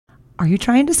Are you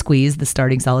trying to squeeze the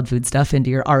starting solid food stuff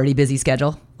into your already busy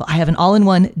schedule? Well, I have an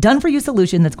all-in-one, done-for-you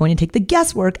solution that's going to take the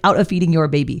guesswork out of feeding your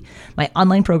baby. My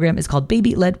online program is called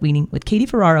Baby Led Weaning with Katie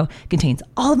Ferraro. It contains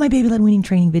all of my baby led weaning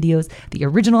training videos, the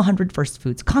original 100 First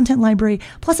Foods content library,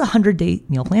 plus a 100-day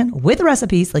meal plan with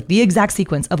recipes, like the exact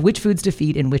sequence of which foods to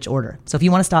feed in which order. So if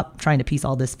you want to stop trying to piece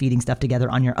all this feeding stuff together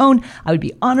on your own, I would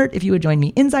be honored if you would join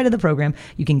me inside of the program.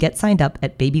 You can get signed up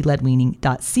at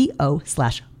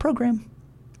babyledweaning.co/program.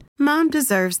 Mom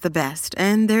deserves the best,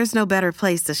 and there's no better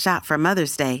place to shop for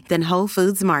Mother's Day than Whole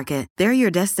Foods Market. They're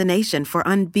your destination for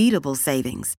unbeatable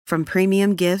savings, from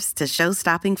premium gifts to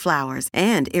show-stopping flowers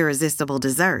and irresistible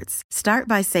desserts. Start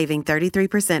by saving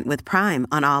 33% with Prime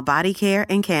on all body care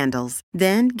and candles.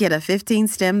 Then get a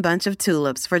 15-stem bunch of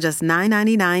tulips for just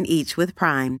 $9.99 each with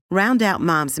Prime. Round out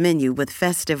Mom's menu with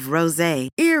festive rosé,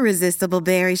 irresistible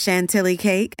berry chantilly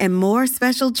cake, and more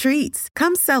special treats.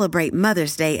 Come celebrate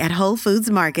Mother's Day at Whole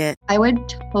Foods Market. I would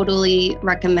totally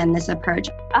recommend this approach.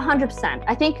 100%.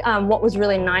 I think what was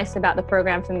really nice about the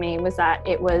program for me was that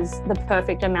it was the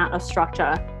perfect amount of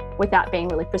structure without being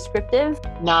really prescriptive.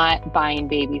 Not buying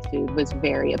baby food was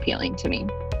very appealing to me.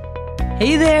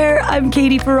 Hey there, I'm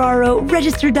Katie Ferraro,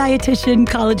 registered dietitian,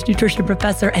 college nutrition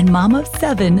professor, and mom of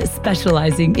 7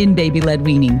 specializing in baby-led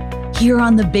weaning. Here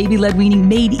on the Baby-Led Weaning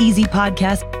Made Easy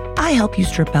podcast, I help you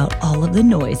strip out all of the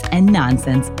noise and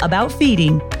nonsense about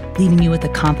feeding, leaving you with the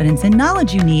confidence and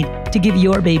knowledge you need to give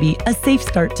your baby a safe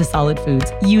start to solid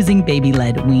foods using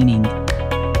baby-led weaning.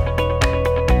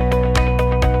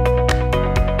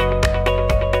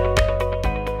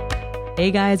 Hey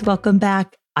guys, welcome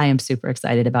back. I am super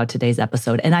excited about today's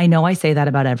episode. And I know I say that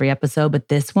about every episode, but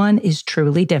this one is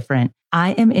truly different.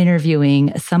 I am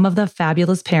interviewing some of the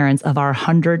fabulous parents of our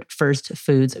 100 First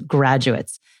Foods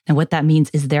graduates. And what that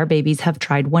means is their babies have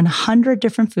tried 100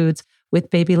 different foods with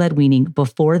baby-led weaning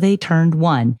before they turned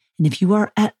 1. And if you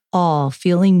are at all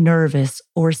feeling nervous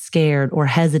or scared or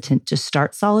hesitant to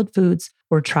start solid foods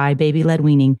or try baby-led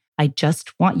weaning, I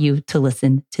just want you to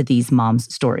listen to these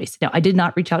moms' stories. Now, I did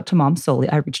not reach out to moms solely.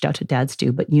 I reached out to dads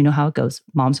too, but you know how it goes.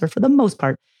 Moms are, for the most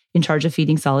part, in charge of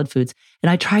feeding solid foods. And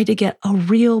I tried to get a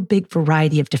real big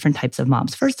variety of different types of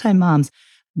moms. First-time moms,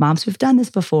 moms who've done this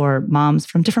before, moms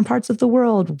from different parts of the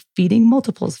world, feeding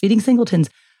multiples, feeding singletons.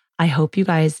 I hope you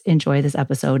guys enjoy this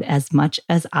episode as much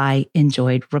as I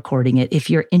enjoyed recording it. If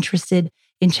you're interested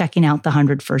in checking out the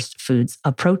 100 First Foods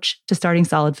approach to starting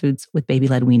solid foods with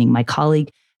baby-led weaning, my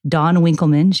colleague, Dawn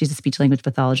Winkleman, she's a speech language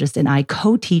pathologist, and I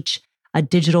co-teach a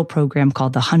digital program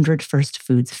called the 100 First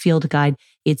Foods Field Guide.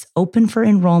 It's open for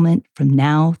enrollment from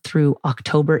now through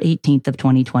October 18th of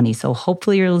 2020. So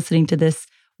hopefully you're listening to this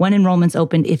when enrollment's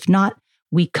open. If not,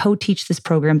 we co-teach this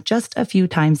program just a few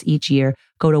times each year.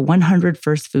 Go to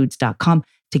 100firstfoods.com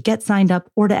to get signed up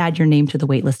or to add your name to the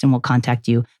waitlist, and we'll contact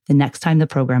you the next time the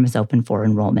program is open for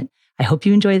enrollment. I hope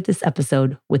you enjoyed this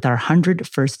episode with our 100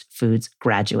 First Foods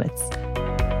graduates.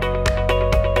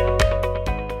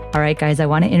 All right, guys, I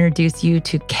want to introduce you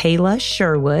to Kayla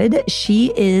Sherwood.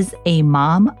 She is a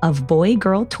mom of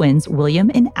boy-girl twins, William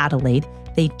and Adelaide.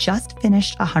 They just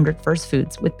finished 100 First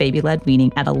Foods with baby-led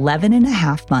weaning at 11 and a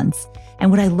half months.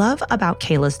 And what I love about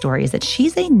Kayla's story is that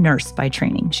she's a nurse by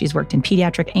training. She's worked in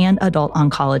pediatric and adult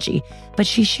oncology, but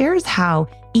she shares how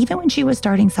even when she was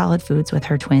starting solid foods with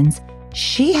her twins,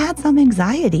 she had some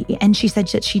anxiety. And she said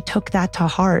that she took that to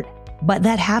heart, but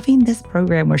that having this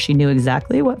program where she knew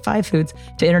exactly what 5 foods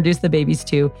to introduce the babies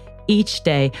to each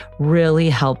day really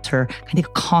helped her kind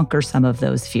of conquer some of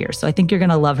those fears. So I think you're going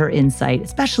to love her insight,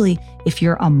 especially if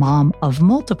you're a mom of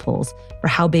multiples, for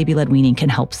how baby-led weaning can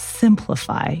help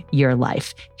simplify your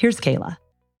life. Here's Kayla.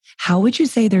 How would you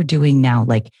say they're doing now?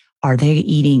 Like, are they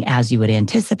eating as you would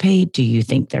anticipate? Do you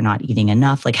think they're not eating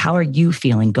enough? Like, how are you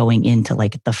feeling going into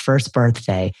like the first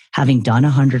birthday, having done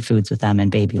 100 foods with them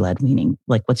and baby-led weaning?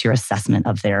 Like, what's your assessment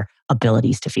of their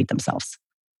abilities to feed themselves?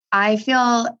 I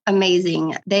feel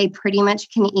amazing. They pretty much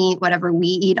can eat whatever we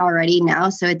eat already now.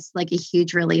 So it's like a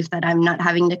huge relief that I'm not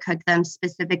having to cook them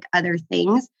specific other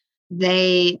things.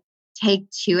 They take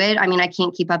to it. I mean, I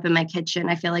can't keep up in my kitchen.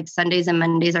 I feel like Sundays and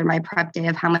Mondays are my prep day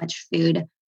of how much food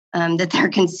that they're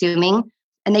consuming.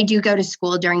 And they do go to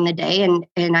school during the day. And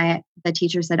the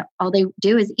teacher said, all they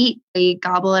do is eat. They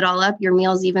gobble it all up. Your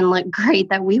meals even look great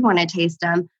that we want to taste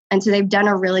them. And so they've done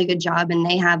a really good job, and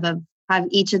they have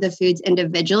each of the foods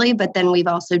individually, but then we've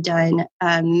also done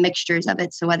mixtures of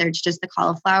it. So whether it's just the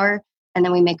cauliflower, and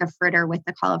then we make a fritter with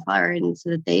the cauliflower, and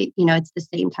so that they, it's the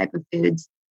same type of foods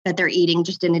that they're eating,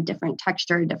 just in a different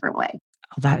texture, a different way.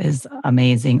 Oh, that is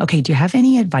amazing. Okay, do you have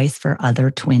any advice for other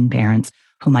twin parents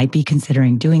who might be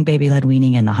considering doing baby-led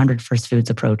weaning and the 100 First Foods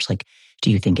approach? Like, Do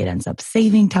you think it ends up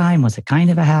saving time? Was it kind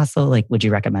of a hassle? Like, would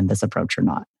you recommend this approach or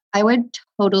not? I would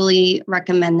totally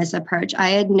recommend this approach. I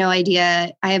had no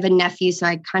idea. I have a nephew, so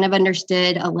I kind of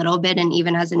understood a little bit, and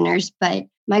even as a nurse. But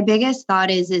my biggest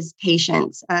thought is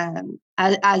patience.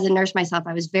 As a nurse myself,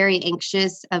 I was very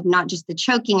anxious of not just the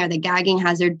choking or the gagging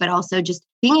hazard, but also just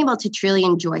being able to truly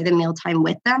enjoy the mealtime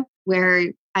with them, where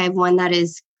I have one that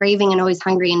is craving and always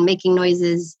hungry and making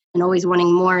noises and always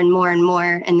wanting more and more and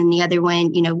more. And then the other one,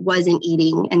 wasn't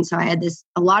eating. And so I had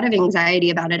a lot of anxiety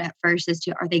about it at first as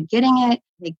to, are they getting it?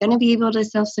 Are they going to be able to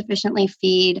self-sufficiently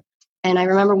feed? And I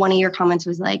remember one of your comments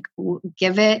was like,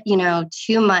 give it,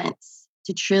 2 months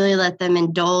to truly let them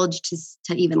indulge,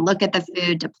 to even look at the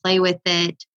food, to play with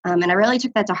it. And I really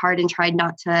took that to heart and tried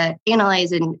not to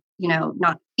analyze and,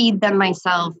 not feed them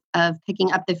myself, of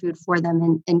picking up the food for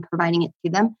them and providing it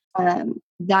to them.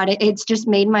 It's just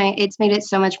made it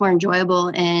so much more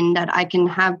enjoyable, and that I can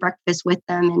have breakfast with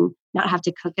them and not have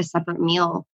to cook a separate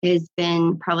meal has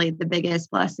been probably the biggest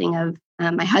blessing of,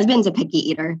 my husband's a picky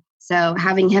eater. So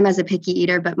having him as a picky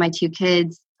eater, but my 2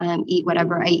 kids eat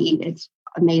whatever I eat, it's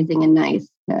amazing and nice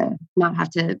to not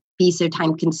have to be so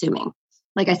time consuming.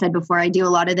 Like I said before, I do a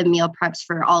lot of the meal preps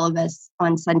for all of us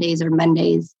on Sundays or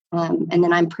Mondays. And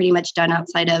then I'm pretty much done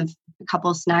outside of a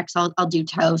couple snacks. I'll do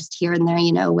toast here and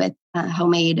there, with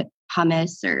homemade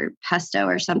hummus or pesto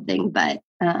or something. But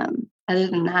other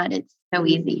than that, it's so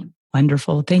easy.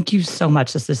 Wonderful. Thank you so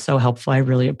much. This is so helpful. I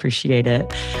really appreciate it.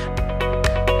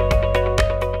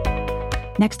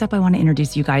 Next up, I want to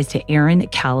introduce you guys to Erin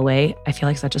Callaway. I feel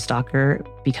like such a stalker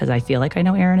because I feel like I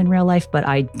know Erin in real life, but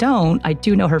I don't. I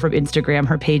do know her from Instagram.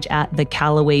 Her page at The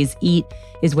Callaways Eat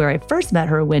is where I first met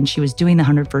her when she was doing the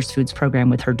 100 First Foods program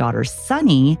with her daughter,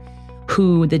 Sunny,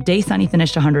 who the day Sunny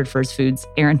finished 100 First Foods,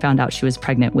 Erin found out she was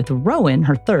pregnant with Rowan,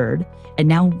 her third. And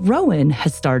now Rowan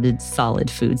has started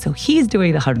Solid Food. So he's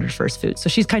doing the 100 First Foods. So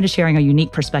she's kind of sharing a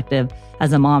unique perspective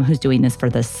as a mom who's doing this for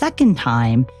the second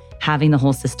time, having the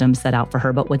whole system set out for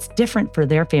her. But what's different for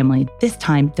their family, this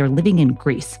time they're living in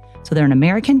Greece. So they're an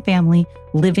American family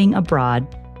living abroad.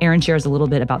 Erin shares a little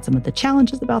bit about some of the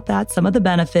challenges about that, some of the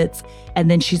benefits.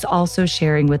 And then she's also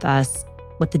sharing with us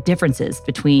what the difference is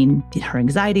between her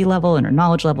anxiety level and her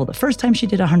knowledge level the first time she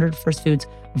did 100 First Foods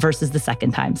versus the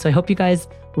second time. So I hope you guys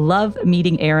love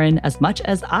meeting Erin as much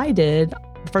as I did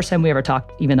the first time we ever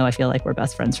talked, even though I feel like we're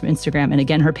best friends from Instagram. And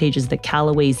again, her page is The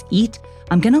Callaways Eat.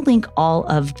 I'm going to link all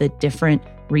of the different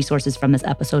resources from this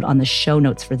episode on the show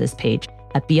notes for this page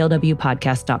at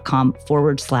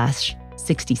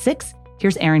blwpodcast.com/66.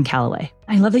 Here's Erin Callaway.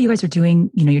 I love that you guys are doing,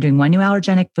 you're doing one new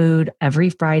allergenic food every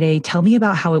Friday. Tell me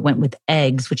about how it went with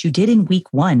eggs, which you did in week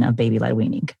 1 of baby-led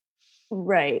weaning.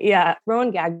 Right. Yeah.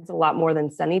 Rowan gags a lot more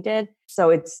than Sunny did. So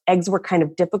eggs were kind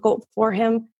of difficult for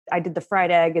him. I did the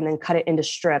fried egg and then cut it into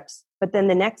strips. But then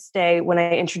the next day when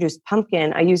I introduced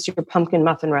pumpkin, I used your pumpkin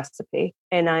muffin recipe.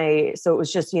 So it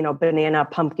was just, banana,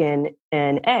 pumpkin,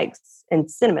 and eggs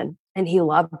and cinnamon. And he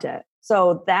loved it.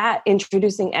 So that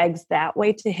introducing eggs that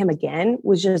way to him again it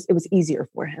was easier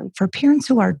for him. For parents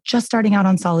who are just starting out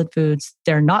on solid foods,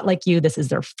 they're not like you. This is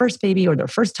their first baby or their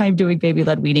first time doing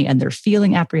baby-led weaning, and they're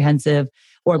feeling apprehensive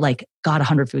or like, God,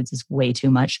 100 foods is way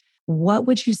too much. What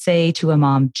would you say to a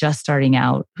mom just starting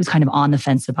out who's kind of on the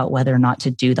fence about whether or not to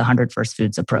do the 100 First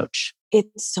Foods approach?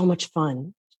 It's so much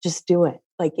fun. Just do it.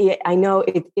 I know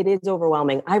it is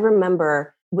overwhelming. I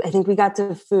remember, I think we got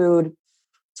to food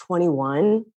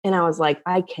 21 and I was like,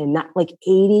 I cannot,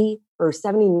 80 or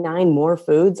 79 more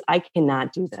foods. I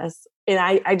cannot do this. And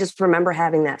I just remember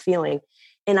having that feeling.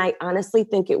 And I honestly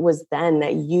think it was then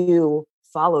that you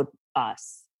followed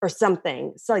us or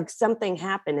something. So something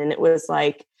happened and it was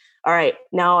like, all right,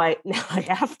 now I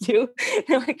have to,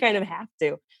 now I kind of have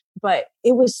to, but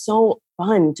it was so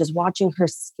fun just watching her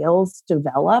skills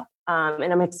develop.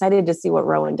 And I'm excited to see what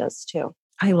Rowan does too.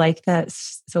 I like that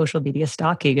social media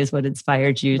stalking is what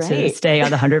inspired you to stay on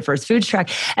the 100 First Foods track.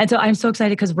 And so I'm so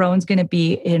excited because Rowan's going to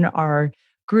be in our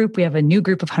group. We have a new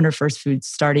group of 100 First Foods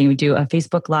starting. We do a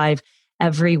Facebook Live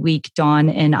every week. Dawn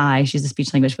and she's a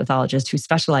speech language pathologist who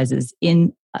specializes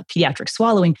in pediatric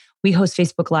swallowing. We host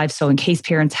Facebook Live. So in case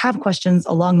parents have questions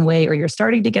along the way, or you're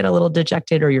starting to get a little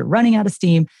dejected, or you're running out of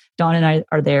steam, Dawn and I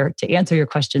are there to answer your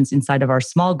questions inside of our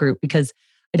small group. Because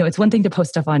it's one thing to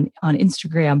post stuff on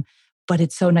Instagram, but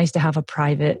it's so nice to have a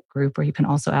private group where you can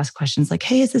also ask questions like,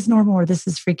 hey, is this normal? Or this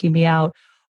is freaking me out.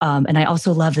 And I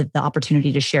also love the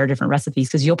opportunity to share different recipes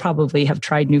because you'll probably have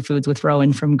tried new foods with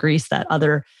Rowan from Greece that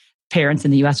other parents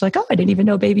in the US are like, oh, I didn't even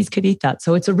know babies could eat that.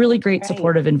 So it's a really great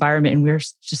supportive environment. And we're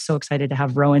just so excited to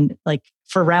have Rowan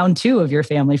for round 2 of your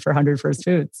family for 100 First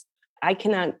Foods. I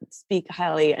cannot speak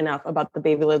highly enough about the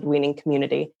baby led weaning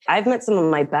community. I've met some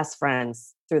of my best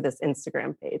friends through this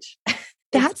Instagram page.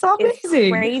 That's amazing.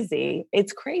 It's crazy.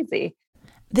 It's crazy.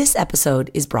 This episode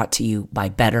is brought to you by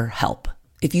BetterHelp.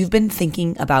 If you've been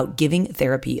thinking about giving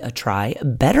therapy a try,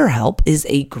 BetterHelp is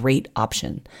a great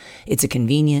option. It's a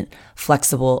convenient,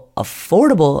 flexible,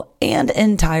 affordable, and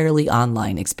entirely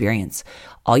online experience.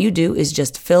 All you do is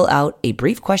just fill out a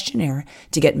brief questionnaire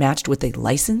to get matched with a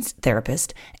licensed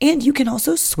therapist, and you can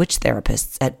also switch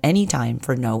therapists at any time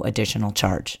for no additional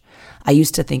charge. I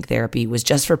used to think therapy was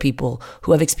just for people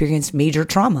who have experienced major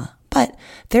trauma. But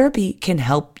therapy can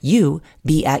help you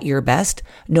be at your best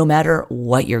no matter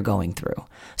what you're going through.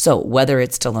 So whether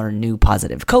it's to learn new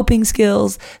positive coping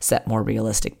skills, set more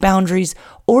realistic boundaries,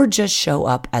 or just show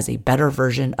up as a better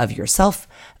version of yourself,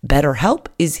 BetterHelp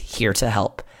is here to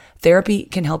help. Therapy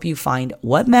can help you find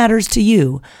what matters to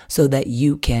you so that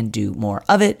you can do more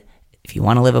of it. If you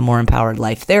want to live a more empowered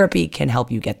life, therapy can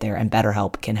help you get there, and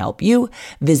BetterHelp can help you.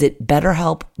 Visit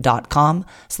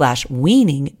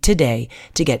betterhelp.com/weaning today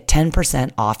to get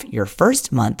 10% off your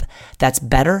first month. That's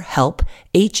BetterHelp,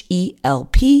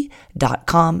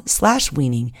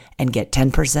 HELP.com/weaning, and get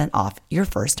 10% off your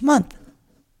first month.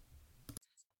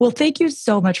 Well, thank you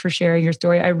so much for sharing your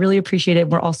story. I really appreciate it.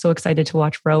 We're also excited to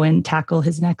watch Rowan tackle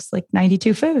his next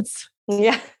 92 foods.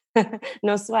 Yeah.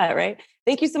 No sweat, right?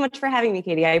 Thank you so much for having me,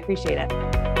 Katie. I appreciate it.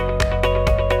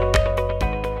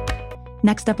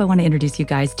 Next up, I want to introduce you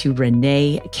guys to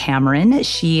Renee Cameron.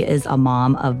 She is a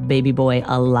mom of baby boy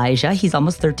Elijah. He's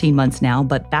almost 13 months now,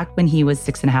 but back when he was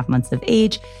 6.5 months of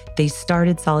age, they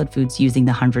started Solid Foods using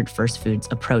the 100 First Foods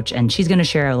approach. And she's going to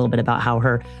share a little bit about how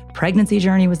her pregnancy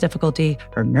journey was difficulty,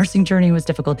 her nursing journey was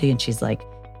difficulty, and she's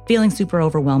feeling super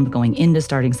overwhelmed going into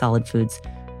starting Solid Foods.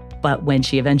 But when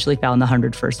she eventually found the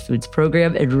 100 First Foods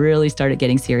program, it really started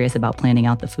getting serious about planning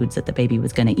out the foods that the baby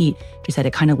was going to eat. She said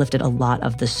it kind of lifted a lot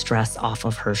of the stress off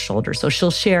of her shoulders. So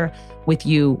she'll share with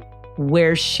you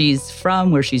where she's from,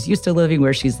 where she's used to living,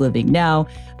 where she's living now.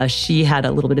 She had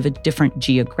a little bit of a different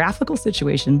geographical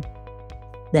situation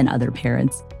than other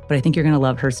parents, but I think you're going to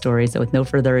love her story. So with no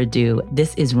further ado,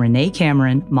 this is Renee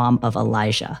Cameron, mom of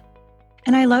Elijah.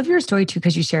 And I love your story too,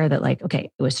 because you share that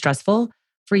okay, it was stressful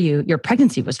for you. Your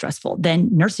pregnancy was stressful. Then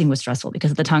nursing was stressful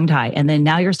because of the tongue tie. And then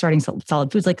now you're starting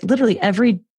Solid Foods. Literally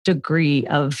every degree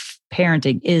of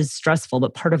parenting is stressful.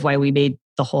 But part of why we made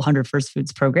the whole 100 First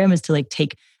Foods program is to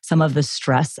take some of the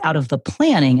stress out of the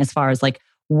planning as far as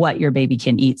what your baby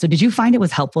can eat. So did you find it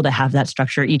was helpful to have that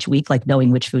structure each week,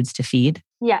 knowing which foods to feed?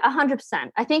 Yeah,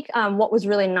 100%. I think what was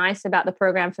really nice about the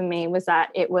program for me was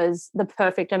that it was the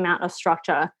perfect amount of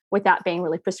structure without being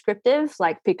really prescriptive.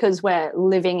 Because we're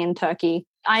living in Turkey,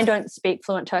 I don't speak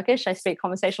fluent Turkish. I speak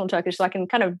conversational Turkish, so I can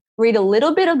kind of read a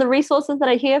little bit of the resources that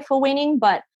are here for weaning,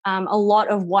 but a lot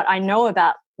of what I know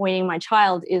about weaning my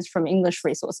child is from English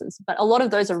resources. But a lot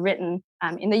of those are written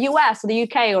in the US or the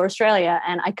UK or Australia,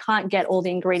 and I can't get all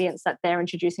the ingredients that they're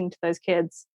introducing to those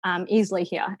kids easily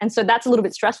here. And so that's a little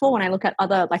bit stressful when I look at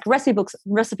other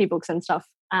recipe books and stuff.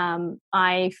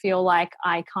 I feel like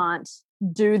I can't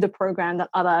do the program that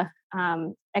other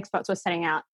experts were setting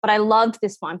out. But I loved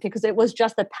this one because it was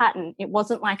just a pattern. It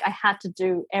wasn't like I had to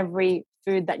do every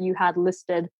food that you had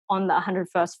listed on the 100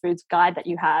 First Foods guide that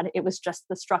you had. It was just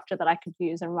the structure that I could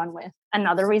use and run with.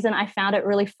 Another reason I found it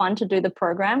really fun to do the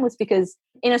program was because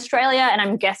in Australia, and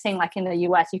I'm guessing in the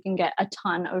US, you can get a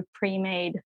ton of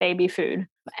pre-made baby food.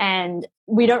 And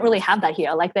we don't really have that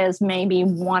here. There's maybe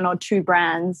 1 or 2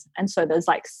 brands. And so there's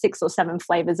 6 or 7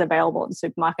 flavors available at the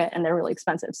supermarket, and they're really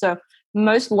expensive. So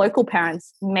most local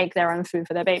parents make their own food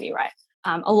for their baby, right?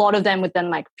 A lot of them would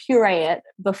then puree it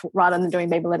rather than doing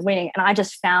baby-led weaning. And I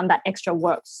just found that extra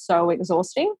work so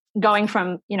exhausting. Going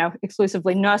from,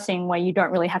 exclusively nursing, where you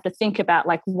don't really have to think about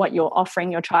what you're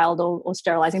offering your child or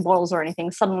sterilizing bottles or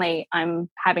anything. Suddenly I'm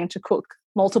having to cook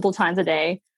multiple times a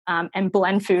day and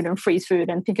blend food and freeze food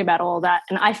and think about all of that.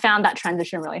 And I found that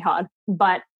transition really hard.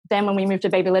 But then when we moved to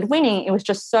baby-led weaning, it was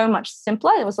just so much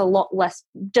simpler. It was a lot less,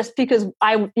 just because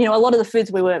a lot of the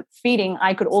foods we were feeding,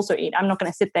 I could also eat. I'm not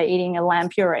going to sit there eating a lamb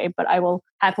puree, but I will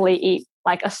happily eat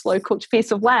a slow cooked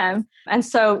piece of lamb. And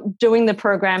so doing the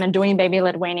program and doing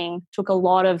baby-led weaning took a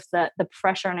lot of the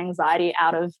pressure and anxiety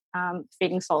out of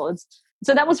feeding solids.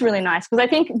 So that was really nice, because I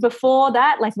think before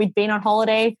that, we'd been on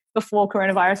holiday before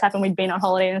coronavirus happened. We'd been on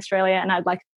holiday in Australia, and I'd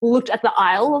looked at the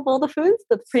aisle of all the foods,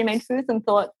 the pre-made foods, and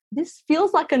thought, this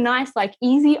feels like a nice,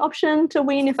 easy option to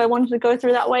wean if I wanted to go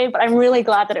through that way. But I'm really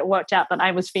glad that it worked out, that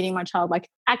I was feeding my child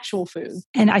actual food.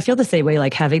 And I feel the same way,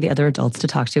 having the other adults to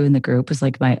talk to in the group was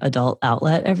my adult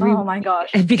outlet Oh my gosh.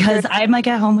 Because I'm at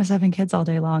home with 7 kids all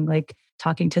day long.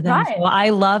 talking to them. Right. So I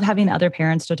love having other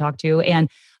parents to talk to. And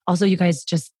also, you guys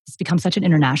it's become such an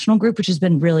international group, which has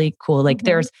been really cool. Like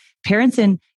there's parents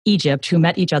in Egypt who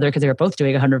met each other because they were both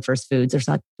doing 100 First Foods. There's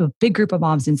a big group of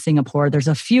moms in Singapore. There's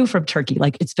a few from Turkey.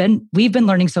 Like we've been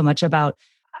learning so much about.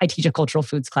 I teach a cultural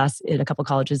foods class in a couple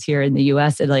colleges here in the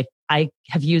US. And like, I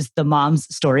have used the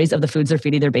moms' stories of the foods they're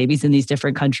feeding their babies in these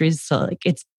different countries. So like,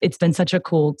 it's been such a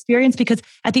cool experience because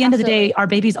at the end of the day, our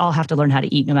babies all have to learn how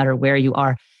to eat no matter where you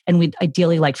are. And we'd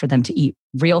ideally like for them to eat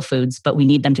real foods, but we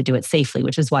need them to do it safely,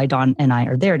 which is why Dawn and I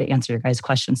are there to answer your guys'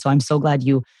 questions. So I'm so glad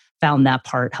you found that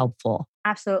part helpful.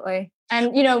 Absolutely.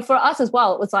 And, for us as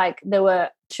well, it was like there were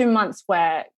 2 months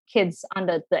where kids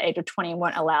under the age of 20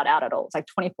 weren't allowed out at all. It's like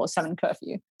 24/7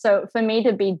 curfew. So for me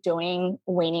to be doing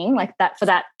weaning like that for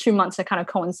that 2 months to kind of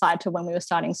coincide to when we were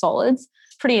starting solids,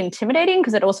 pretty intimidating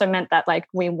because it also meant that like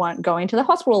we weren't going to the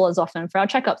hospital as often for our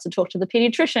checkups to talk to the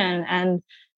pediatrician. And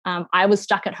I was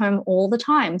stuck at home all the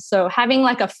time. So having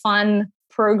like a fun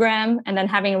program and then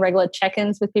having regular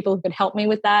check-ins with people who could help me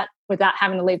with that without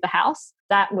having to leave the house,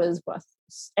 that was worth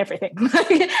everything.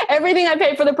 Everything I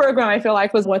paid for the program, I feel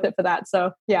like was worth it for that.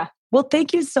 So yeah. Well,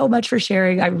 thank you so much for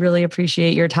sharing. I really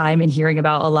appreciate your time and hearing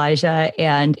about Elijah.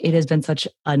 And it has been such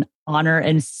an honor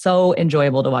and so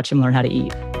enjoyable to watch him learn how to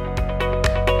eat.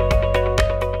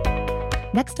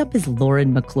 Next up is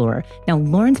Lauren McClure. Now,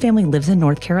 Lauren's family lives in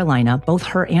North Carolina. Both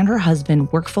her and her husband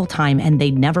work full-time, and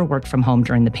they never worked from home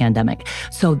during the pandemic.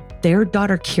 So their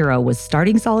daughter, Kira, was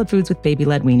starting Solid Foods with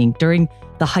baby-led weaning during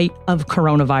the height of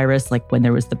coronavirus, like when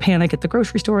there was the panic at the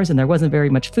grocery stores and there wasn't very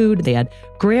much food. They had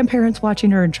grandparents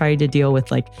watching her and trying to deal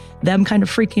with like them kind of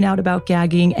freaking out about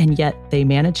gagging. And yet they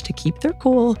managed to keep their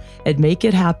cool and make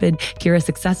it happen. Kira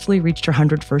successfully reached her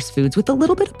 100 First Foods with a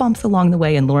little bit of bumps along the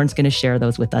way. And Lauren's going to share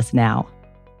those with us now.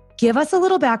 Give us a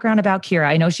little background about Kira.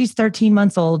 I know she's 13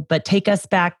 months old, but take us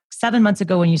back 7 months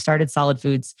ago when you started Solid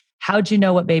Foods. How'd you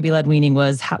know what baby-led weaning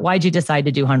was? Why'd you decide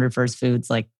to do 100 First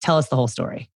Foods? Like, tell us the whole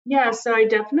story. Yeah, so I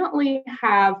definitely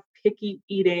have picky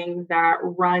eating that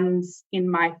runs in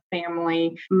my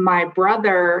family. My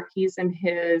brother, he's in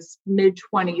his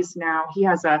mid-20s now. He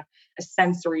has a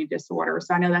sensory disorder.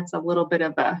 So I know that's a little bit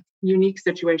of a unique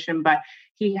situation, but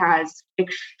he has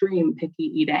extreme picky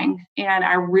eating. And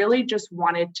I really just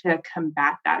wanted to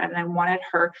combat that. And I wanted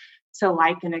her to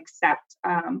like and accept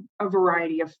a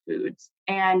variety of foods.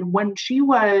 And when she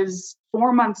was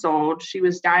 4 months old, she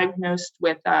was diagnosed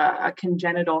with a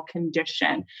congenital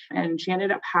condition. And she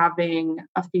ended up having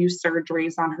a few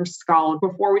surgeries on her skull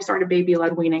before we started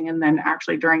baby-led weaning and then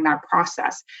actually during that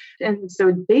process. And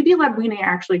so baby-led weaning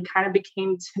actually kind of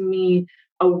became to me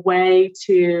a way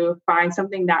to find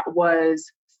something that was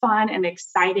fun and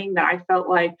exciting that I felt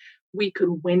like we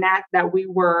could win at, that we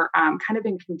were kind of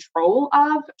in control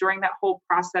of during that whole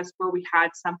process where we had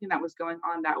something that was going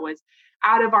on that was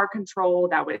out of our control,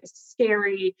 that was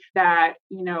scary, that,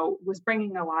 was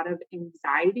bringing a lot of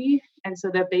anxiety. And so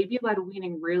the baby-led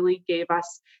weaning really gave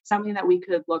us something that we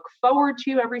could look forward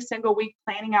to every single week,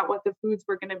 planning out what the foods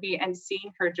were going to be and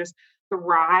seeing her just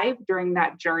thrive during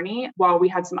that journey while we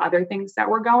had some other things that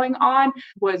were going on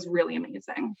was really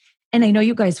amazing. And I know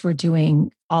you guys were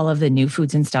doing all of the new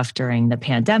foods and stuff during the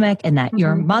pandemic and that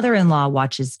your mother-in-law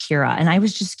watches Kira. And I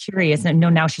was just curious, and I know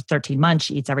now she's 13 months,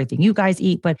 she eats everything you guys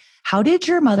eat, but how did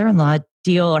your mother-in-law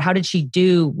deal or how did she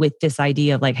do with this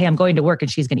idea of like, hey, I'm going to work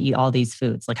and she's going to eat all these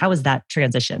foods? Like, how was that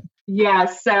transition? Yeah,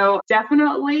 so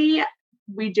definitely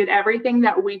we did everything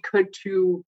that we could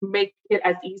to make it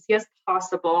as easy as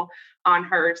possible on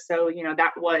her. So,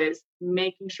 that was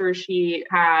making sure she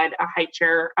had a high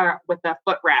chair with a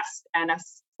footrest and a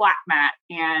flat mat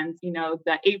and,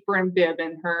 the apron bib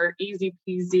and her easy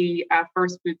peasy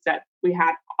first food set. We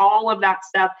had all of that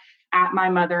stuff at my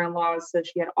mother-in-law's. So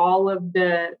she had all of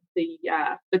the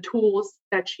tools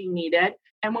that she needed.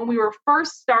 And when we were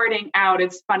first starting out,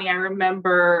 it's funny, I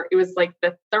remember it was like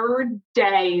the third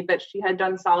day that she had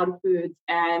done Solid Foods.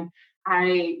 And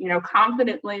I,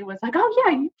 confidently was like, oh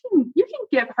yeah, you can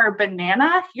give her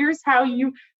banana. Here's how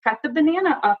you cut the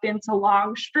banana up into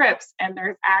long strips. And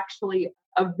there's actually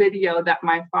a video that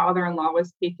my father-in-law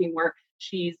was taking where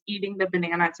she's eating the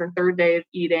banana. It's her third day of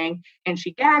eating and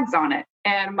she gags on it.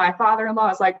 And my father-in-law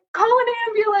is like, call an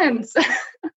ambulance.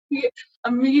 He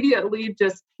immediately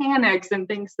just panics and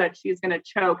thinks that she's going to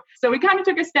choke. So we kind of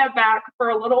took a step back for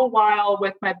a little while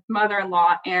with my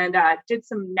mother-in-law and did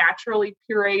some naturally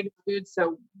pureed food.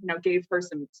 So, gave her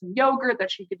some yogurt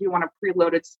that she could do on a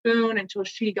preloaded spoon until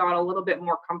she got a little bit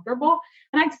more comfortable.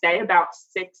 And I'd say about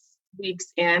 6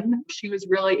 weeks in, she was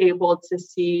really able to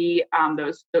see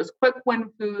those quick win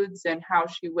foods and how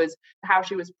she was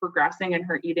progressing in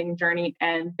her eating journey.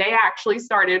 And they actually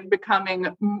started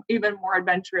becoming even more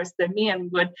adventurous than me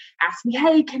and would ask me,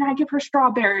 "Hey, can I give her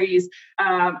strawberries?"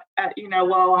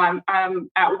 While I'm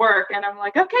at work, and I'm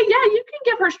like, "Okay, yeah, you can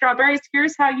give her strawberries.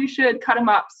 Here's how you should cut them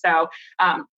up." So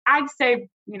I'd say,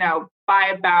 by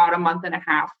about a month and a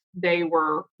half, they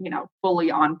were,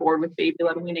 fully on board with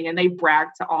baby-led weaning, and they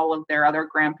bragged to all of their other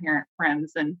grandparent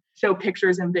friends and show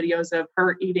pictures and videos of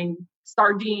her eating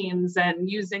sardines and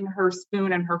using her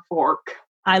spoon and her fork.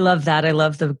 I love that. I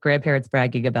love the grandparents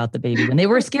bragging about the baby when they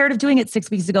were scared of doing it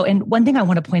 6 weeks ago. And one thing I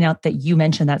want to point out that you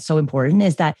mentioned that's so important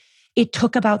is that it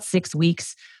took about 6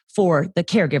 weeks for the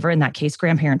caregiver, in that case,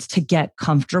 grandparents, to get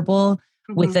comfortable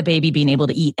with the baby being able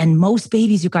to eat. And most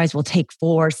babies, you guys, will take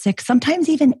 4, 6, sometimes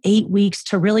even 8 weeks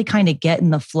to really kind of get in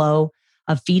the flow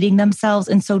of feeding themselves.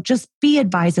 And so just be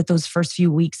advised that those first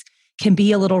few weeks can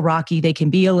be a little rocky. They can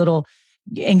be a little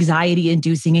anxiety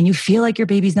inducing, and you feel like your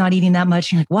baby's not eating that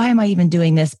much. You're like, why am I even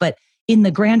doing this? But in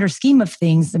the grander scheme of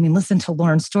things, I mean, listen to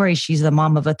Lauren's story. She's the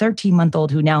mom of a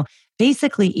 13-month-old who now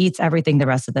basically eats everything the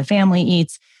rest of the family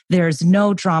eats. There's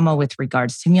no drama with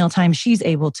regards to mealtime. She's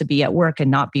able to be at work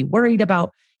and not be worried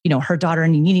about, her daughter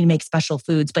and needing to make special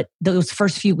foods. But those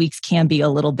first few weeks can be a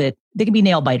little bit, they can be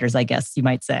nail biters, I guess you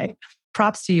might say.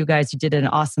 Props to you guys. You did an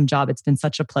awesome job. It's been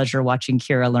such a pleasure watching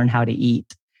Kira learn how to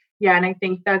eat. Yeah. And I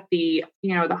think that the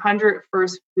 100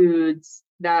 First Foods,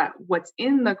 that what's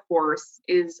in the course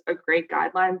is a great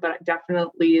guideline, but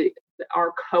definitely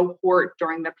our cohort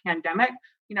during the pandemic,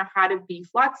 how to be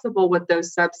flexible with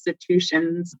those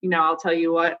substitutions. I'll tell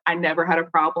you what, I never had a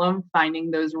problem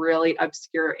finding those really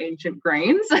obscure ancient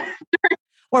grains.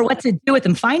 Or what to do with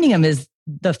them. Finding them is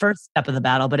the first step of the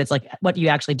battle, but it's like what you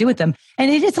actually do with them. And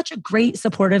it is such a great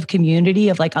supportive community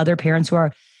of like other parents who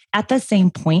are at the same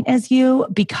point as you,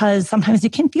 because sometimes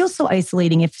it can feel so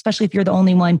isolating, especially if you're the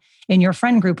only one in your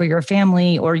friend group or your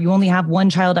family, or you only have one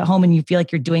child at home and you feel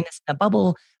like you're doing this in a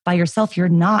bubble by yourself. You're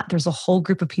not. There's a whole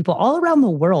group of people all around the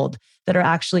world that are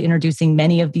actually introducing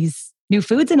many of these new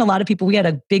foods. And a lot of people, we had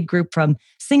a big group from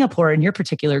Singapore in your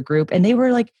particular group, and they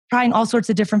were like trying all sorts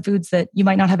of different foods that you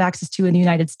might not have access to in the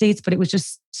United States. But it was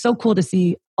just so cool to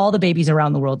see all the babies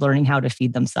around the world learning how to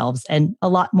feed themselves, and a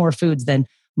lot more foods than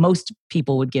most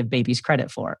people would give babies credit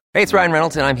for. Hey, it's Ryan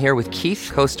Reynolds, and I'm here with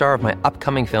Keith, co-star of my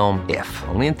upcoming film, If,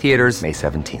 only in theaters May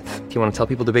 17th. Do you want to tell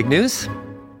people the big news?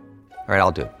 All right,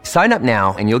 I'll do it. Sign up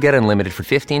now and you'll get unlimited for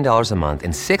 $15 a month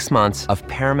and 6 months of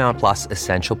Paramount Plus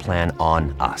Essential Plan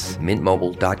on us.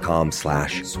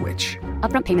 MintMobile.com/switch.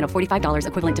 Upfront payment of $45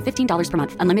 equivalent to $15 per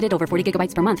month. Unlimited over 40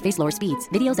 gigabytes per month. Face lower speeds.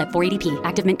 Videos at 480p.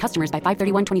 Active Mint customers by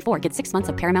 531.24 get 6 months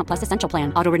of Paramount Plus Essential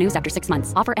Plan. Auto renews after 6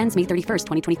 months. Offer ends May 31st,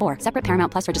 2024. Separate Paramount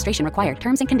Plus registration required.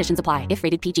 Terms and conditions apply if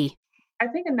rated PG. I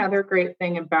think another great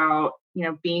thing about,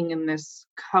 being in this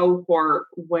cohort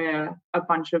with a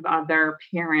bunch of other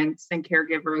parents and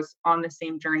caregivers on the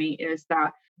same journey is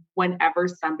that whenever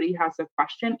somebody has a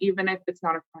question, even if it's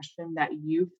not a question that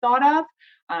you've thought of,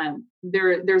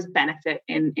 there's benefit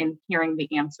in hearing the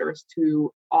answers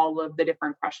to all of the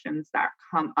different questions that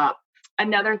come up.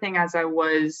 Another thing, as I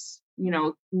was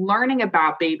learning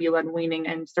about baby-led weaning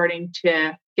and starting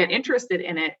to get interested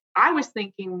in it, I was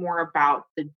thinking more about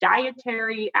the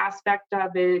dietary aspect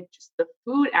of it, just the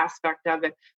food aspect of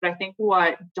it. But I think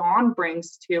what Dawn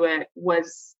brings to it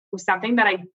was something that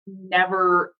I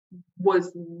never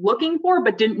was looking for,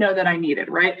 but didn't know that I needed,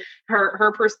 right?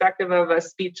 Her perspective of a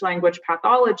speech language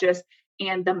pathologist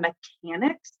and the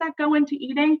mechanics that go into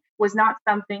eating was not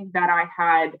something that I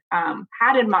had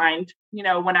in mind,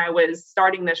 when I was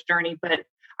starting this journey. But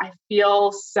I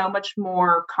feel so much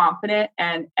more confident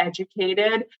and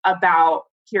educated about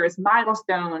Kira's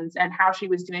milestones and how she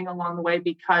was doing along the way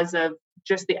because of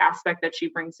just the aspect that she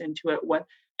brings into it with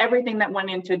everything that went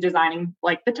into designing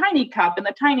like the tiny cup and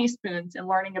the tiny spoons, and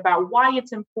learning about why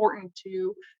it's important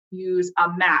to use a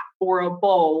mat or a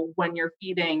bowl when you're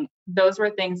feeding. Those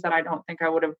were things that I don't think I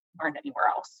would have learned anywhere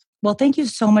else. Well, thank you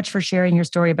so much for sharing your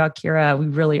story about Kira. We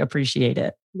really appreciate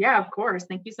it. Yeah, of course.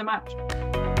 Thank you so much.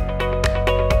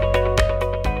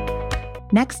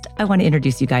 Next, I want to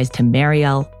introduce you guys to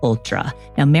Marielle Ultra.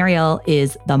 Now, Marielle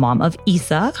is the mom of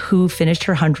Isa, who finished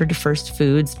her 100 First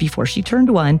Foods before she turned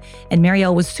 1. And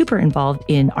Marielle was super involved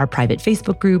in our private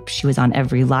Facebook group. She was on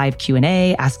every live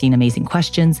Q&A, asking amazing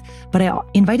questions. But I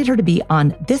invited her to be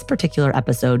on this particular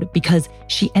episode because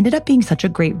she ended up being such a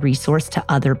great resource to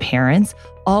other parents,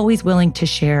 always willing to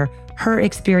share her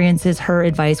experiences, her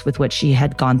advice with what she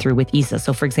had gone through with Issa.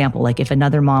 So for example, like if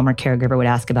another mom or caregiver would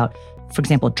ask about, for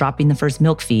example, dropping the first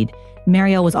milk feed,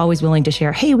 Marielle was always willing to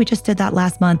share, hey, we just did that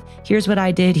last month. Here's what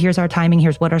I did. Here's our timing.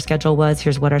 Here's what our schedule was.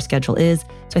 Here's what our schedule is.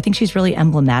 So I think she's really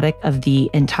emblematic of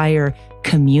the entire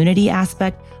community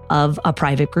aspect of a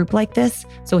private group like this.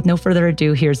 So with no further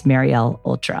ado, here's Marielle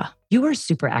Ultra. You were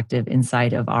super active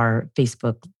inside of our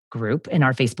Facebook group and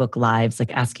our Facebook lives,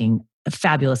 like asking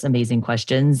fabulous, amazing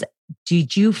questions.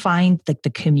 Did you find like the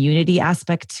community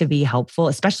aspect to be helpful,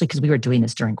 especially because we were doing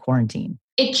this during quarantine?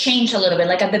 It changed a little bit.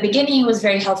 Like at the beginning, it was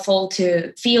very helpful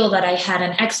to feel that I had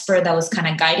an expert that was kind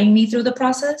of guiding me through the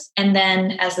process. And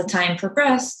then as the time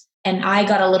progressed, and I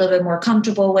got a little bit more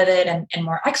comfortable with it and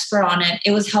more expert on it,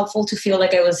 it was helpful to feel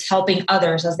like I was helping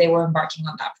others as they were embarking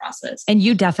on that process. And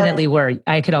you definitely were.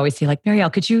 I could always see like,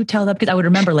 Marielle, could you tell them? Because I would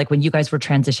remember like when you guys were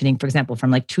transitioning, for example, from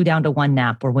like 2 down to 1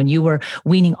 nap, or when you were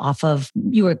weaning off of,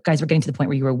 guys were getting to the point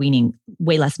where you were weaning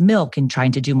way less milk and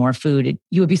trying to do more food.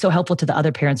 You would be so helpful to the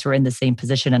other parents who are in the same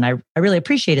position. And I really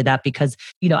appreciated that because,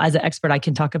 as an expert, I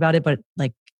can talk about it, but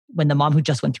like when the mom who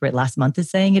just went through it last month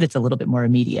is saying it, it's a little bit more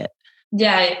immediate.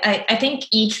 Yeah, I think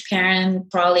each parent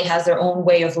probably has their own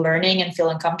way of learning and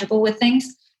feeling comfortable with things.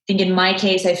 I think in my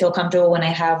case, I feel comfortable when I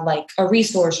have like a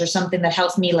resource or something that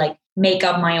helps me like make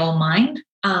up my own mind.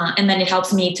 And then it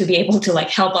helps me to be able to like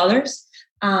help others.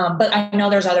 But I know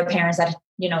there's other parents that,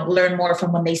 learn more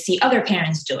from when they see other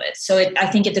parents do it. So I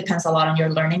think it depends a lot on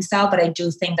your learning style, but I do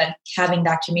think that having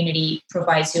that community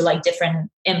provides you like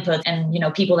different input and,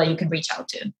 people that you can reach out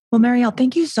to. Well, Marielle,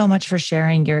 thank you so much for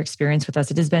sharing your experience with us.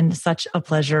 It has been such a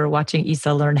pleasure watching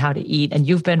Issa learn how to eat, and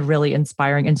you've been really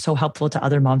inspiring and so helpful to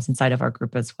other moms inside of our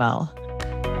group as well.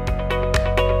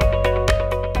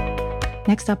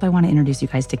 Next up, I want to introduce you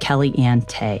guys to Kelly Ann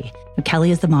Tay. Now,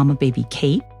 Kelly is the mom of baby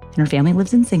Kate, and her family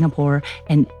lives in Singapore,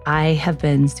 and I have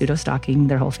been pseudo-stalking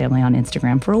their whole family on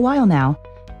Instagram for a while now.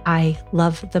 I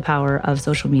love the power of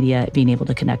social media, being able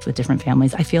to connect with different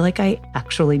families. I feel like I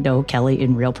actually know Kelly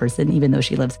in real person, even though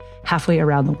she lives halfway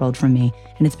around the world from me.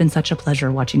 And it's been such a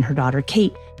pleasure watching her daughter,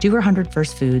 Kate, do her 100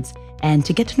 first foods and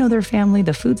to get to know their family,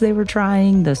 the foods they were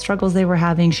trying, the struggles they were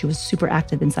having. She was super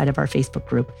active inside of our Facebook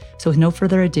group. So with no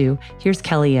further ado, here's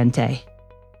Kelly Ann Tay.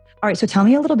 All right, so tell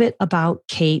me a little bit about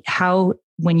Kate,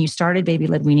 when you started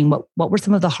baby-led weaning, what were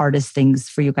some of the hardest things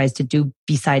for you guys to do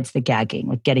besides the gagging,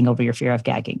 like getting over your fear of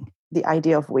gagging? The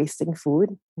idea of wasting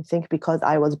food. I think because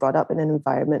I was brought up in an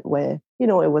environment where,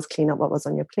 it was clean up what was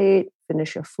on your plate,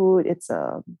 finish your food. It's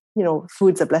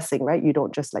food's a blessing, right? You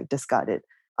don't just like discard it.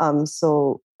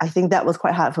 So I think that was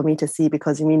quite hard for me to see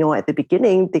because, at the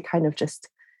beginning, they kind of just,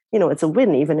 it's a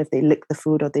win, even if they lick the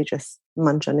food or they just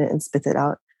munch on it and spit it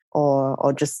out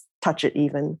or just touch it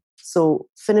even. So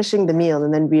finishing the meal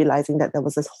and then realizing that there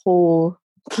was this whole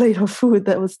plate of food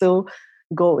that was still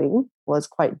going was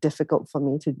quite difficult for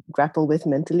me to grapple with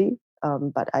mentally.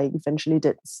 But I eventually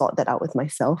did sort that out with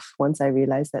myself once I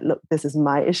realized that, look, this is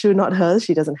my issue, not hers.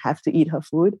 She doesn't have to eat her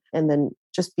food. And then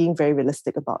just being very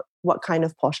realistic about what kind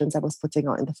of portions I was putting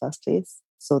out in the first place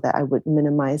so that I would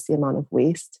minimize the amount of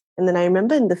waste. And then I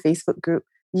remember in the Facebook group,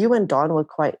 you and Dawn were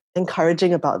quite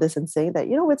encouraging about this and saying that,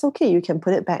 it's okay. You can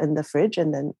put it back in the fridge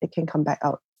and then it can come back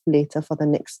out later for the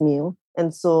next meal.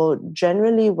 And so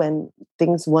generally when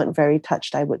things weren't very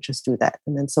touched, I would just do that.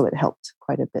 And then so it helped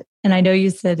quite a bit. And I know you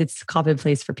said it's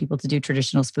commonplace for people to do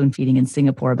traditional spoon feeding in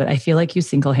Singapore, but I feel like you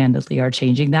single-handedly are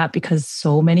changing that because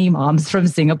so many moms from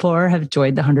Singapore have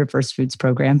joined the 100 First Foods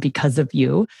program because of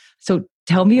you. So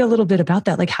tell me a little bit about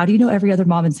that. Like, how do you know every other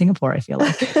mom in Singapore, I feel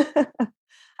like?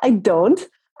 I don't.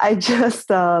 I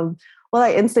just, I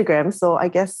Instagram. So I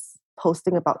guess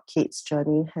posting about Kate's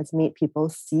journey has made people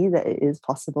see that it is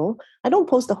possible. I don't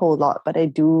post a whole lot, but I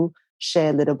do share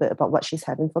a little bit about what she's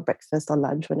having for breakfast or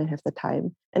lunch when I have the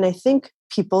time. And I think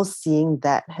people seeing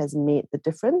that has made the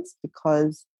difference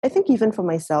because I think even for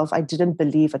myself, I didn't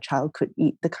believe a child could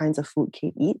eat the kinds of food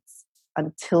Kate eats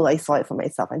until I saw it for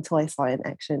myself, until I saw it in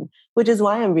action, which is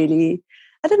why I'm really,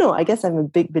 I don't know, I guess I'm a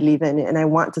big believer in it and I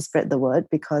want to spread the word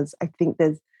because I think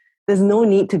there's no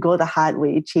need to go the hard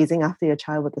way chasing after your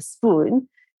child with a spoon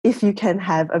if you can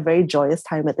have a very joyous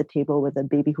time at the table with a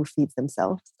baby who feeds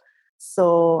themselves.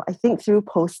 So I think through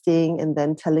posting and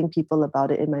then telling people about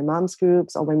it in my mom's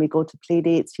groups or when we go to play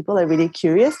dates, people are really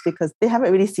curious because they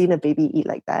haven't really seen a baby eat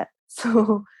like that.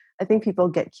 So I think people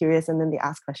get curious and then they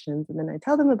ask questions and then I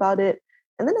tell them about it.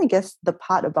 And then I guess the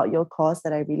part about your course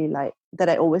that I really like, that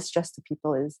I always stress to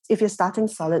people is if you're starting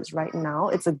solids right now,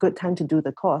 it's a good time to do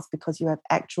the course because you have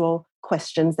actual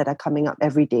questions that are coming up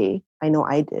every day. I know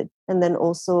I did. And then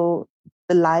also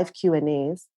the live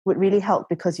Q&As. would really help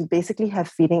because you basically have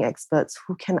feeding experts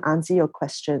who can answer your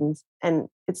questions, and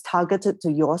it's targeted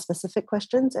to your specific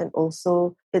questions, and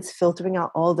also it's filtering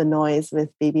out all the noise with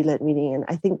baby-led weaning. And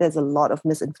I think there's a lot of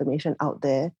misinformation out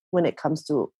there when it comes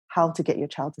to how to get your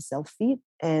child to self-feed.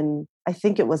 And I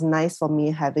think it was nice for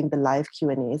me having the live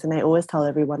Q&As. And I always tell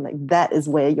everyone, like, that is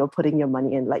where you're putting your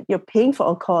money in. Like, you're paying for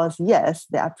a course. Yes,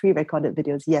 there are pre-recorded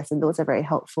videos. Yes, and those are very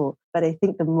helpful. But I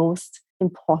think the most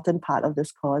important part of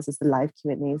this course is the live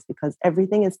Q&As, because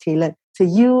everything is tailored to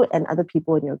you and other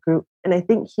people in your group. And I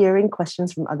think hearing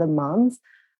questions from other moms,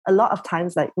 a lot of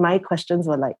times, like, my questions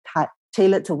were like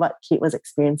tailored to what Kate was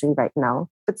experiencing right now.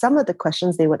 But some of the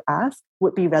questions they would ask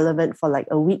would be relevant for like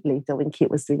a week later when Kate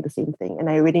was doing the same thing. And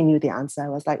I already knew the answer. I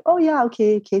was like, oh yeah,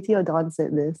 okay, Katie or Dawn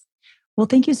said this. Well,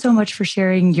 thank you so much for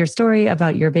sharing your story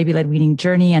about your baby-led weaning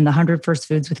journey and the 100 First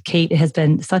Foods with Kate. It has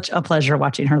been such a pleasure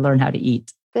watching her learn how to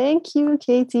eat. Thank you,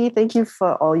 Katie. Thank you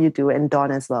for all you do, and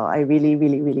Dawn as well. I really,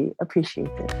 really, really appreciate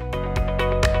it.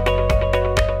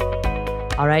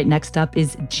 All right, next up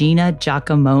is Gina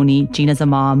Giacomoni. Gina's a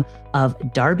mom of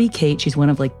Darby Kate. She's one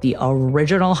of like the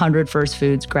original 100 First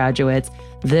Foods graduates.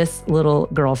 This little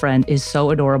girlfriend is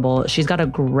so adorable. She's got a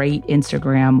great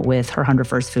Instagram with her 100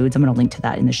 First Foods. I'm going to link to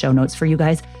that in the show notes for you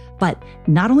guys. But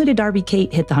not only did Darby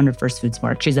Kate hit the 100 First Foods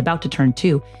mark, she's about to turn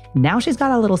 2. Now she's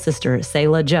got a little sister,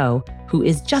 Selah Jo, who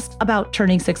is just about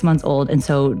turning 6 months old. And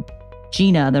so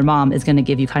Gina, their mom, is going to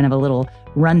give you kind of a little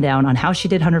rundown on how she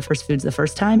did 100 First Foods the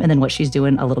first time and then what she's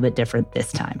doing a little bit different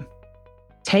this time.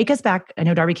 Take us back. I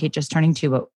know Darby Kate just turning 2,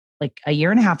 but like a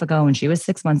year and a half ago when she was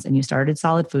 6 months and you started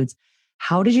Solid Foods,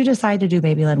 how did you decide to do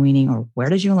baby-led weaning, or where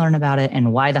did you learn about it,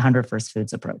 and why the 100 First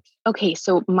Foods approach? Okay,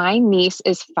 so my niece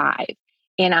is 5.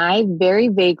 And I very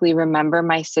vaguely remember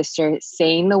my sister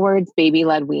saying the words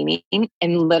baby-led weaning.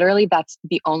 And literally that's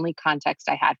the only context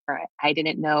I had for it. I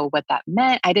didn't know what that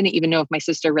meant. I didn't even know if my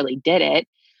sister really did it.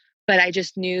 But I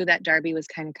just knew that Darby was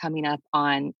kind of coming up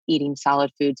on eating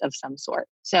solid foods of some sort.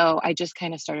 So I just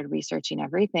kind of started researching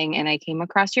everything. And I came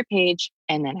across your page,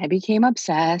 and then I became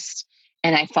obsessed.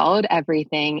 And I followed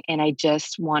everything, and I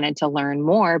just wanted to learn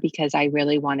more because I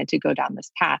really wanted to go down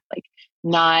this path. Like,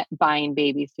 not buying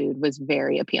baby food was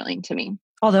very appealing to me.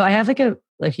 Although I have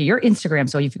like your Instagram.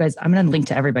 So if you guys, I'm going to link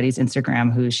to everybody's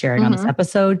Instagram who's sharing on this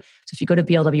episode. So if you go to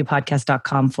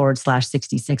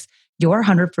blwpodcast.com/66, your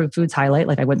 100 Foods highlight,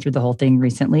 like I went through the whole thing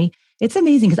recently. It's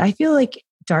amazing because I feel like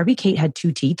Darby Kate had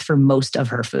 2 teeth for most of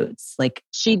her foods. Like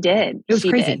she did. It was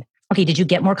crazy. Did. Okay. Did you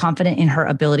get more confident in her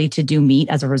ability to do meat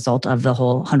as a result of the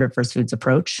whole 100 First Foods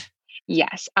approach?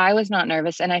 Yes. I was not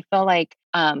nervous. And I feel like,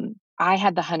 I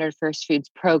had the 100 First Foods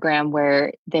program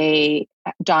where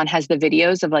Dawn has the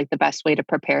videos of like the best way to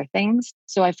prepare things.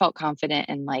 So I felt confident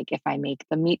in like, if I make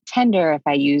the meat tender, if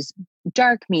I use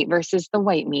dark meat versus the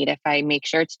white meat, if I make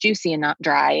sure it's juicy and not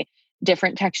dry,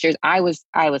 different textures, I was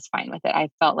fine with it. I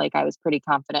felt like I was pretty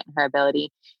confident in her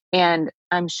ability. And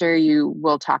I'm sure you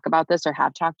will talk about this or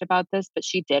have talked about this, but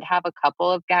she did have a couple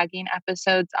of gagging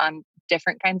episodes on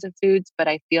different kinds of foods. But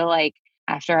I feel like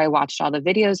after I watched all the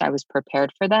videos, I was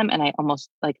prepared for them, and I almost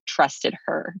like trusted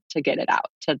her to get it out,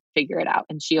 to figure it out.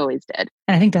 And she always did.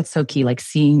 And I think that's so key. Like,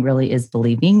 seeing really is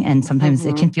believing. And sometimes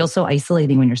it can feel so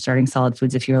isolating when you're starting Solid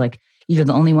Foods if you're like either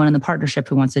the only one in the partnership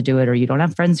who wants to do it, or you don't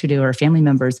have friends who do, or family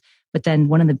members. But then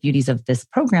one of the beauties of this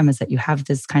program is that you have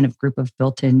this kind of group of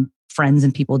built-in friends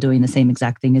and people doing the same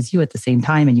exact thing as you at the same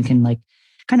time. And you can like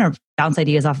kind of bounce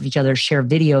ideas off of each other, share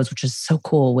videos, which is so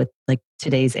cool with like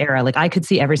today's era. Like, I could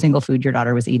see every single food your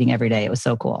daughter was eating every day. It was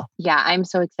so cool. Yeah, I'm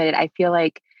so excited. I feel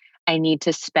like I need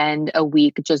to spend a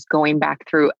week just going back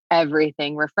through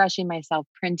everything, refreshing myself,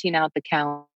 printing out the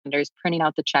calendars, printing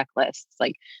out the checklists,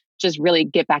 like just really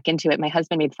get back into it. My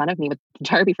husband made fun of me with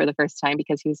Darby for the first time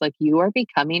because he was like, "You are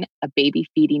becoming a baby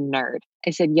feeding nerd." I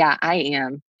said, "Yeah, I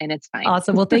am." And it's fine.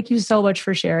 Awesome. Well, thank you so much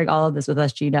for sharing all of this with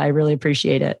us, Gina. I really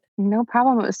appreciate it. No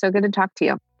problem. It was so good to talk to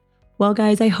you. Well,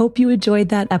 guys, I hope you enjoyed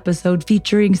that episode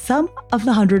featuring some of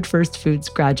the 100 First Foods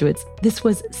graduates. This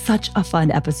was such a fun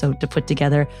episode to put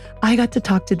together. I got to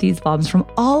talk to these moms from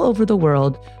all over the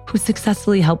world who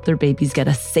successfully helped their babies get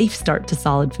a safe start to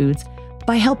Solid Foods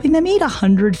by helping them eat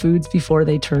 100 foods before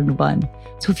they turned 1.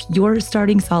 So if you're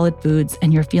starting Solid Foods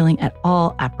and you're feeling at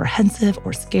all apprehensive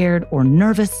or scared or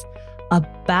nervous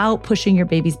about pushing your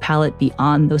baby's palate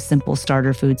beyond those simple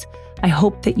starter foods, I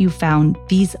hope that you found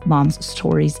these moms'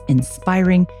 stories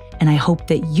inspiring, and I hope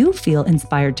that you feel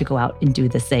inspired to go out and do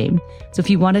the same. So if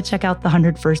you want to check out the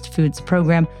 100 First Foods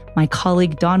program, my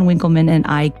colleague Dawn Winkleman and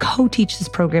I co-teach this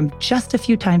program just a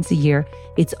few times a year.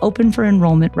 It's open for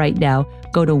enrollment right now.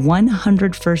 Go to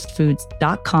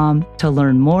 100firstfoods.com to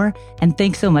learn more. And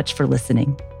thanks so much for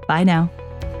listening. Bye now.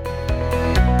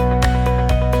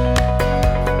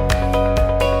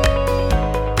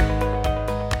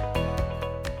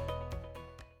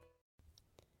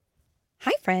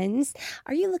 friends.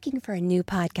 Are you looking for a new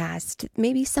podcast?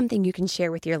 Maybe something you can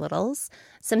share with your littles?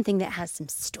 Something that has some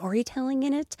storytelling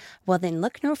in it? Well, then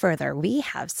look no further. We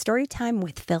have Storytime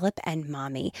with Philip and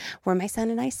Mommy, where my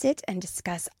son and I sit and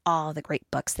discuss all the great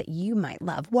books that you might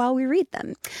love while we read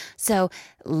them. So,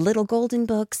 Little Golden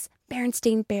Books,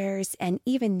 Berenstain Bears, and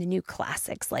even the new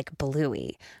classics like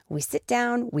Bluey. We sit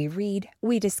down, we read,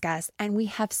 we discuss, and we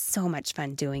have so much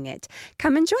fun doing it.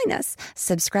 Come and join us.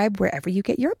 Subscribe wherever you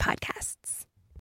get your podcasts.